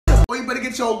Oh, you better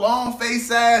get your long face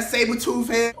ass, saber tooth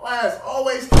head ass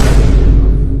always.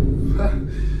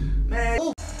 Man.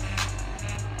 Ooh.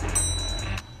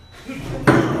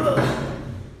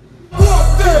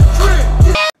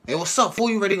 Hey, what's up,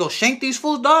 fool? You ready to go shank these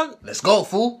fools, dog? Let's go,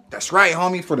 fool. That's right,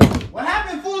 homie. For the what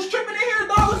happened, fools tripping in here,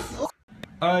 dog?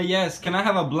 Yes, can I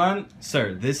have a blunt?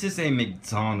 Sir, this is a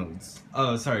McDonald's.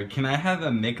 Oh, sorry, can I have a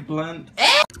McBlunt?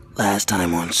 Last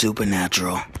time on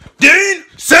Supernatural. Dean!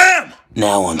 Sam!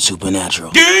 Now on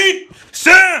Supernatural. Dean!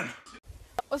 Sam!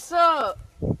 What's up?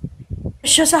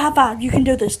 It's just a high five. You can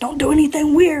do this. Don't do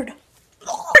anything weird.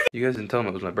 You guys didn't tell him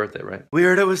it was my birthday, right? We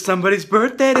heard it was somebody's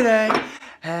birthday today.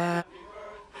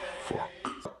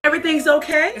 Everything's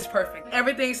okay? It's perfect.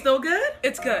 Everything's still good?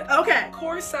 It's good. Okay. Of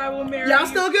course I will marry you. Y'all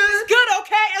still good? It's good,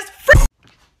 okay? It's free.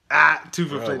 Ah, 2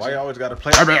 for play. Why you always gotta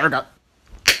play?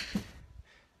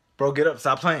 Bro, get up.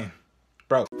 Stop playing.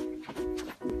 Bro.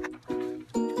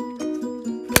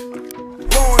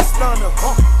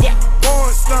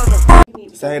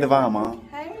 Say hey to Vine, Mom.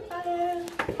 Hey, everybody.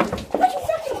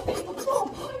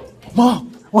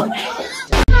 Mom, what?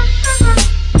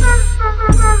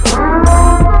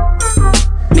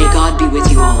 May God be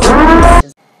with you all.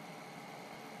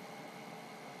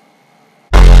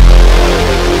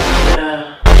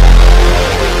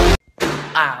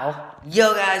 Ow.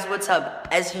 Yo guys, what's up?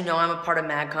 As you know, I'm a part of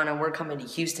MadCon and we're coming to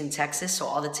Houston, Texas, so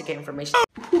all the ticket information.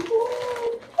 Nigga,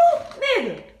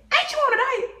 ain't you on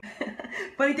tonight?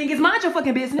 Funny thing is, mind your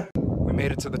fucking business. We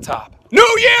made it to the top.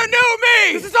 New year, new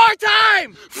me! This is our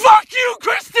time! Fuck you,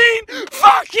 Christine!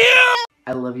 Fuck you!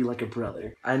 I love you like a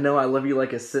brother. I know I love you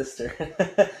like a sister.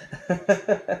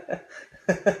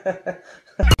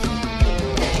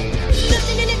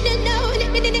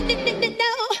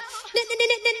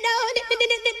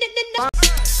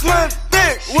 Slim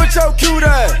thick with your cute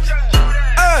ass.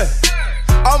 Hey,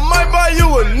 I might buy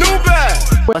you a new bag.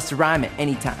 Bust a rhyme at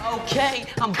any time. Okay,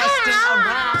 I'm busting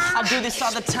around. I do this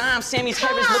all the time. Sammy's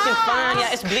hair is looking fine.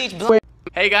 Yeah, it's bleach blonde.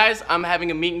 Hey guys, I'm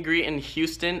having a meet and greet in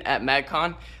Houston at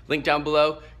MadCon. Link down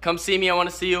below. Come see me. I want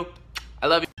to see you. I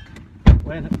love you.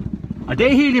 Are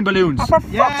they helium balloons?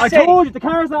 I told you the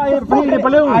car's not here for helium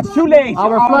balloons. It's too late. I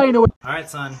was flying away. Alright,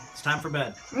 son. It's time for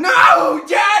bed. No,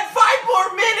 Dad! 5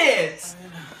 more minutes!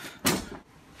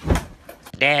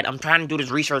 Dad, I'm trying to do this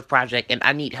research project and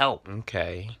I need help.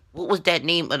 Okay. What was that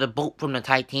name of the boat from the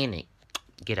Titanic?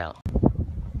 Get out.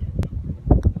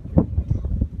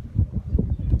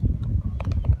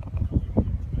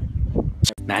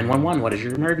 What is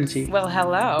your emergency? Well,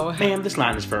 hello. Ma'am, this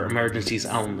line is for emergencies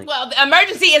only. Well, the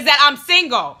emergency is that I'm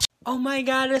single. Oh my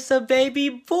god, it's a baby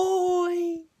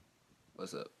boy.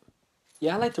 What's up?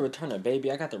 Yeah, I'd like to return a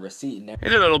baby. I got the receipt and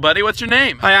everything. Hey little buddy, what's your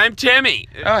name? Hi, I'm Timmy.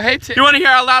 Oh, hey Timmy. You want to hear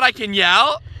how loud I can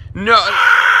yell? No.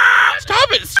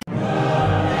 Stop it!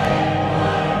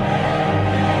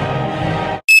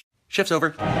 Shift's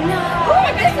over. No. Oh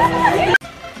my goodness.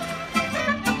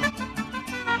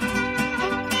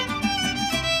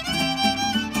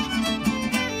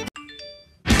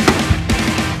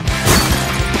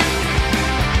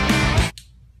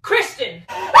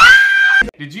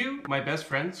 Did you, my best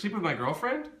friend, sleep with my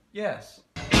girlfriend? Yes.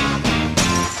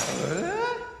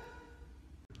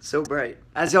 So bright.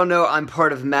 As y'all know, I'm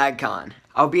part of MadCon.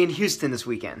 I'll be in Houston this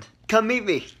weekend. Come meet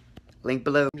me. Link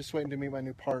below. I'm just waiting to meet my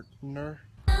new partner.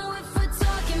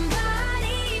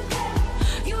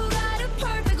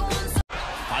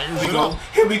 Here we go.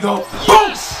 Here we go.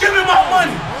 Boom! Give me my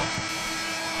money!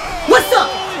 What's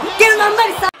up? Give me my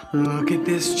money, son. Look at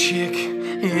this chick.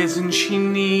 Isn't she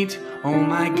neat? Oh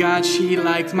my god, she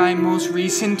liked my most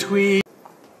recent tweet.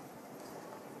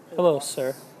 Hello,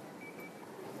 sir.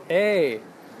 Hey. Is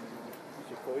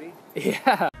it Cody?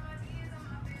 Yeah.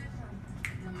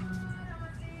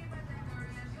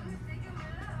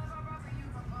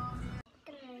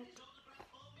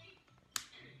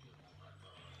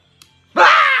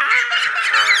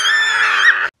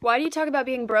 Why do you talk about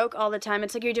being broke all the time?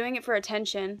 It's like you're doing it for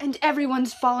attention. And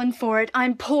everyone's fallen for it.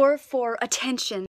 I'm poor for attention.